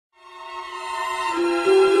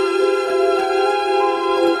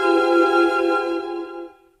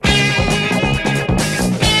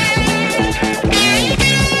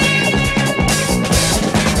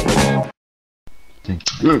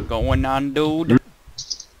What's going on, dude?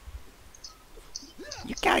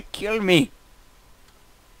 You can't kill me.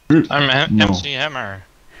 I'm No. MC Hammer.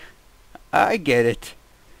 I get it.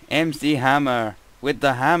 MC Hammer. With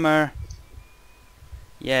the hammer.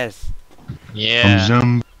 Yes. I'm Yeah.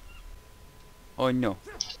 zombie. Oh no.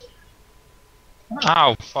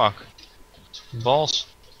 Ow, fuck. Balls.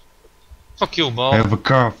 Fuck you, I ball. have a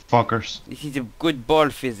car, fuckers. This is a good ball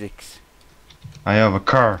physics. I have a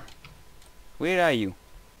car. Where are you?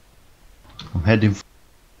 I'm heading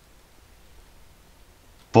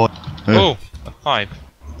for. Oh, a pipe.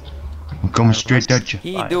 I'm coming straight at you.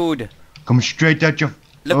 Hey, Fine. dude. Coming straight at you.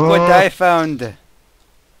 Look what I found.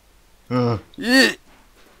 Uh,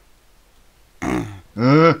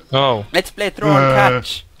 Ugh. Oh. Let's play throw and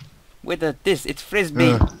catch. With this, it's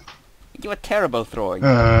frisbee. You're terrible throwing.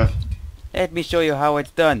 Let me show you how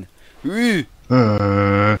it's done. Ugh.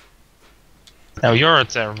 Now you're a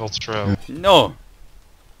terrible throw. No.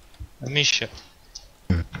 Let me show.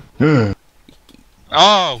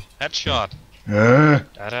 Oh, headshot.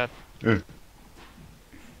 Da-da. You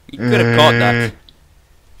could have caught that.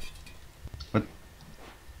 What?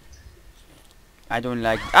 I don't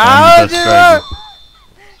like. I'm the Oh, best no!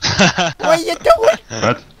 What are you doing?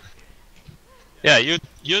 What? Yeah, you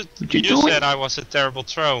doing? said I was a terrible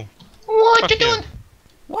throw. What Fuck you.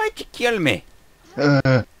 Why'd you kill me?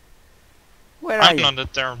 Uh, Where are I'm you? not a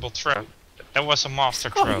terrible throw. That was a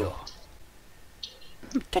master Oh, throw. you.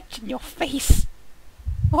 I'm touching your face.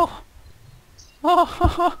 Oh.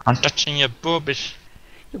 Oh, I'm touching your boobies.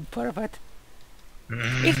 you pervert.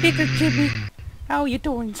 It's little Jimmy. How you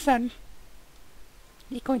doing, son?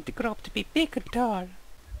 You're going to grow up to be big and tall.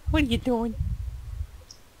 What are you doing?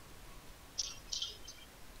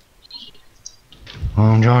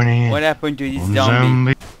 I'm joining in. What happened to this I'm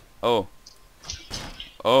zombie? Oh.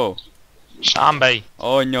 Oh. Zombie.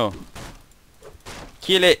 Oh no.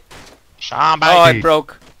 Kill it. Zombie. Oh, it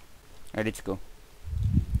broke. Alright, let's go.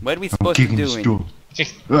 What are we I'm supposed to kicking the do?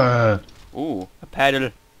 stool. Ooh, a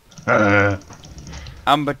paddle. Uh,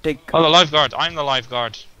 Amber, take. Oh, the lifeguard. I'm the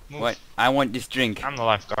lifeguard. Move. What? I want this drink. I'm the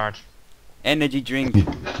lifeguard. Energy drink.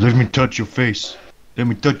 let me touch your face. Let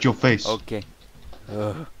me touch your face. Okay.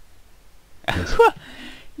 Ugh.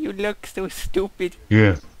 You look so stupid.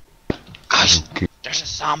 Yeah. Guys, Okay. there's a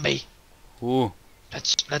zombie. Ooh.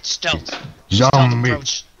 Let's stealth. Zombie.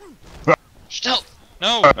 Stealth approach. Stealth.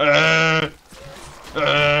 No.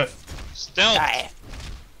 Stealth. Die.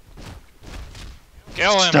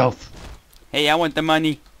 Kill him. Stealth. Hey, I want the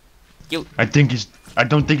money. I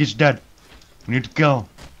don't think he's dead. We need to kill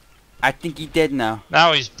I think he's dead now.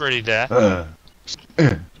 Now he's pretty dead. him.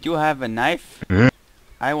 Do you have a knife? Uh,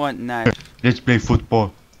 I want knife. let's play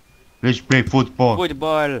football. Let's play football.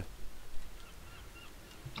 Football.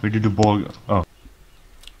 Where did the ball go? Oh.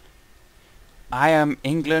 I am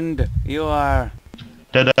England. You are.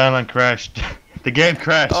 That island crashed. The game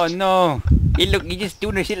crashed. Oh no. Hey, look, you just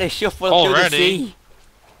doing a little shuffle through the Already? sea.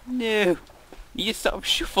 No. You just sort of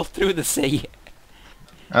shuffle through the sea.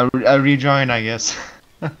 I'll rejoin, I guess.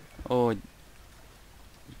 Oh.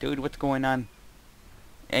 Dude, what's going on?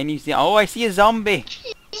 And you see. Oh, I see a zombie.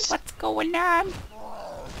 What's going on?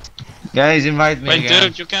 Guys, invite me Wait, again.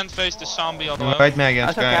 dude, you can't face the zombie alone. Invite me again,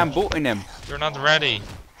 That's okay, I'm guys. booting him. You're not ready.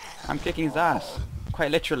 I'm kicking his ass.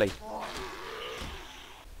 Quite literally.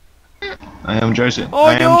 I am joining. Oh,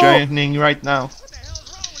 I am no! joining right now.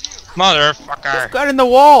 Motherfucker. Got in the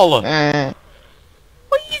wall. Uh,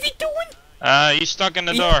 What is he doing? He's stuck in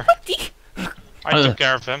the door. What the? I took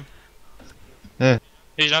care of him. Yeah.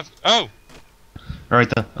 He's not. Oh,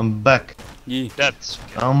 right, I'm back. Yeah, that's.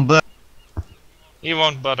 I'm back. He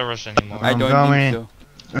won't bother us anymore. I I'm don't coming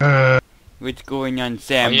think so. What's going on, Oh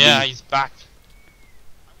Sam? yeah, B? he's back.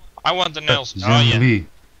 I want the nails. Oh yeah. Zombie.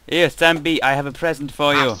 Here, Sam B, I have a present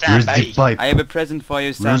for you. Where's the Zombie. pipe? I have a present for you,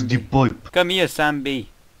 Where's Sam the B. pipe? Come here, Sam B.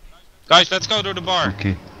 Guys, let's go to the bar.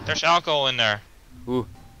 Okay. There's alcohol in there. Ooh,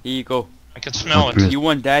 here you go. I can smell it. Okay. You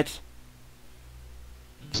want that?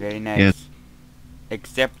 Very nice. Yes.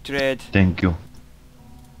 Accept trade. Thank you.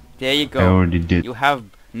 There you I go. already did. You have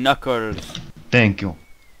knuckles. Thank you.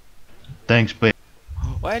 Thanks, babe.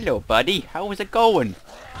 Well, hello, buddy. How is it going?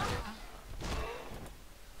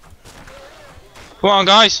 Come on,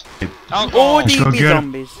 guys. Oh, Alcohol. these go be get 'em.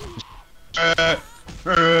 zombies.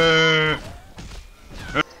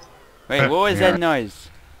 Wait, what was that noise?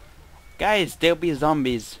 Guys, there'll be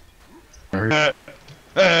zombies.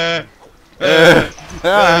 Ah.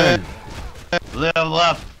 Level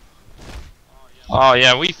up. Oh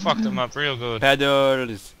yeah, we fucked them up real good.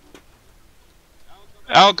 Pedals.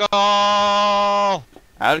 Alcohol.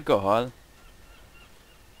 Alcohol.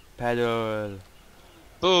 Pedal.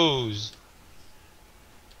 Booze.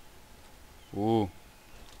 Ooh.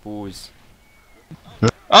 Booze.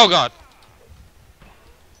 Oh god!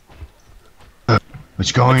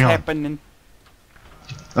 What's going What's on? happening?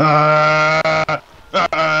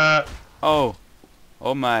 Oh.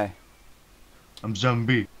 Oh my. I'm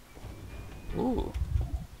zombie. Ooh.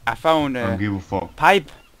 I found I don't a give a fuck. pipe.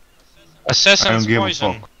 I Assassin's don't give a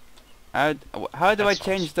poison. fuck. How do I That's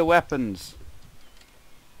change the weapons?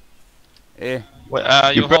 Eh. You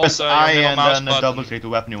You hold press your I middle and mouse then button. double click the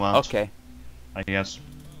weapon you want. Okay. I guess.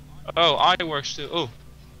 Oh, I works too. Oh,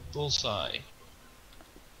 bullseye.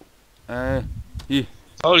 Yeah.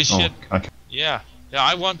 Holy Oh, shit. okay. Yeah. Yeah,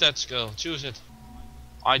 I want that skill. Choose it.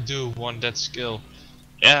 I do want that skill.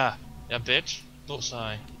 Yeah. Yeah, bitch.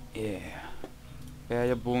 Bullseye. Yeah. Yeah,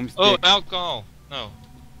 your boomstick. Oh, alcohol. No.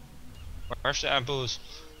 Where's the booze?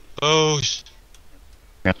 Booze.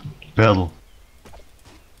 Battle.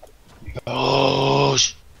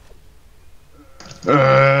 Booze.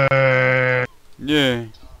 Yeah.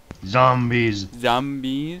 Zombies.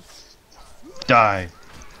 Zombies. Die.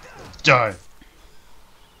 Die.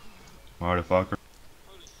 Motherfucker.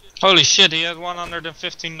 Holy shit, he had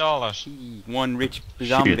 $115. One rich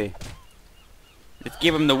zombie. Let's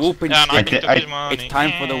give him the whooping Yeah, and I stick. took his money. It's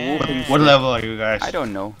time for the whooping What stick. level are you guys? I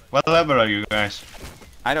don't know. What level are you guys?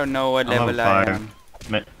 I don't know what I'm level level I 5.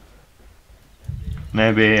 am.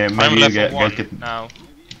 Maybe I'm you level 1 get now.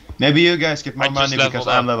 maybe you guys get more I just money because leveled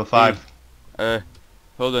I'm up. level 5.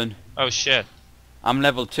 Hold on. Oh shit. I'm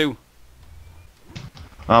level 2.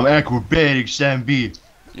 I'm acrobatic zombie.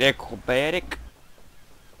 Acrobatic.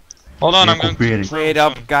 Hold on, I'm going to Acrobatic. Wait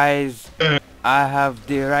up, guys. I have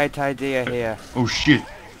the right idea here. Oh shit.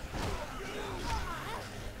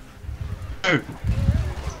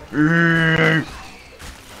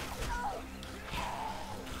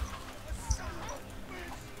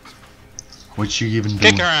 What's she even doing?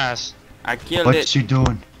 Kick her ass. I killed What's it. she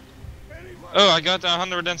doing? Oh, I got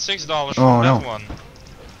 $106 from Oh, that no. one.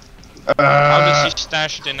 How did Uh, she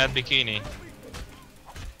stash it in that bikini?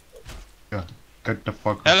 Get the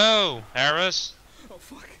fuck. Hello, Harris. Oh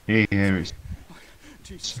fuck. Hey Harris,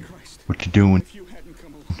 Jesus Christ. what you doing? If you hadn't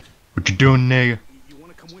come along. What you doing, nigga? You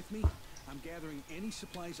wanna come with me? I'm gathering any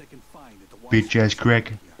supplies I can find at the Bitch ass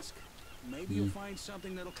cracker. kiosk. Maybe you'll find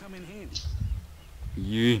something that'll come in handy.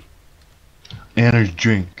 Yeah. Energy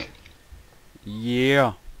drink.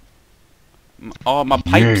 Yeah. Oh, my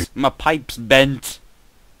pipes. My pipes bent.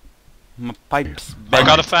 My pipes I bent.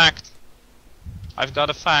 got a fact. I've got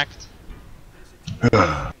a fact.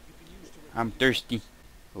 I'm thirsty.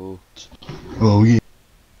 Oh. Oh yeah.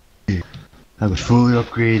 I was fully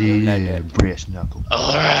upgraded. Like Yeah, that. brass knuckle.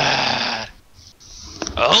 Alright.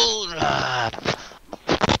 Alright.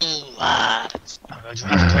 Alright. I'm going to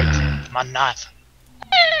upgrade my knife.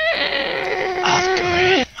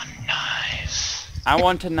 Upgrade my knife. I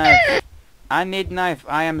want a knife. I need knife.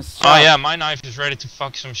 I am Oh sharp. yeah, my knife is ready to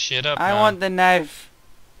fuck some shit up I now. want the knife.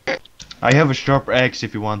 I have a sharp axe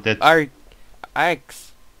if you want it.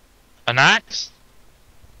 Axe. An axe?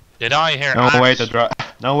 Did I hear No axe?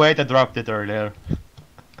 wait, I dropped it earlier.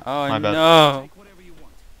 Oh My bad. no. Take whatever you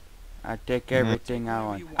want. I take everything I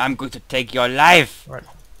want. I'm going to take your life.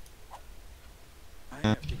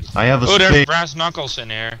 I have a Oh, there's spade. brass knuckles in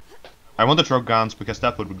here. I want to throw guns because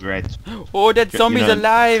that would be great. Oh, that zombie's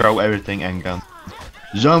alive. Throw everything and gun.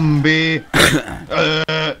 Zombie.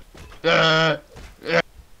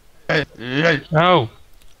 No.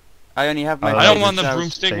 I only have my I I don't knife want the out.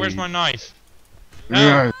 broomstick, where's my knife?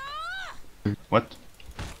 No. What?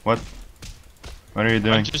 What? What are you I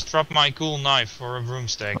doing? just dropped my cool knife for a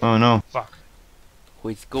broomstick. Oh no. Fuck.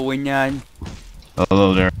 What's going on?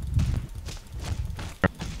 Hello there.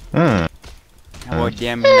 Huh. How about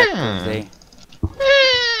them knuckles, eh?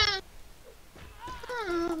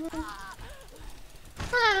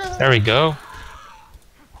 There we go.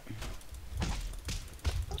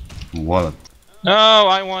 Wallet. No,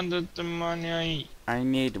 I wanted the money. I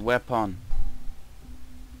need weapon.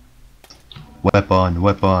 Weapon,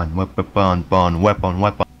 weapon, weapon,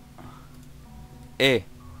 weapon. Eh.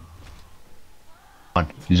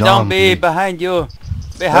 Zombie. Behind you!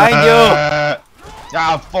 Behind you!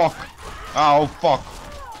 Ah, fuck. Oh, fuck.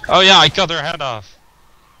 Oh yeah, I cut her head off.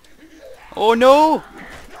 Oh no!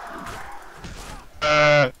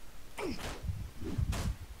 Let's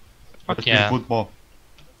Fuck play yeah. football.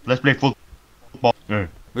 Let's play football.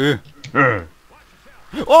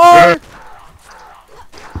 Oh!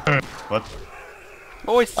 What?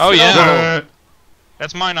 Oh, it's Oh, yeah. slow.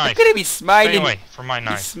 That's my knife. Look at him, he's Stay smiling. away from my He's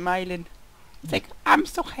knife. smiling. It's like, I'm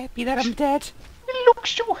so happy that I'm dead. You look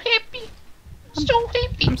so happy. So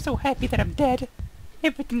happy. I'm so happy that I'm dead.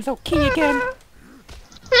 Everything's okay again.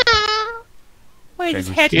 Why Why is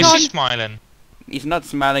his head Is gone? he smiling? He's not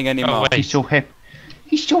smiling anymore. Oh, wait. He's so happy.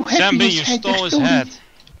 He's so happy. Sambi, his you head stole his exploded. head.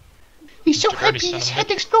 He's so Dirty happy. son His of a head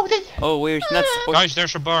bitch. exploded. Oh, we're not supposed Guys,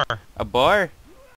 there's a bar. a bar?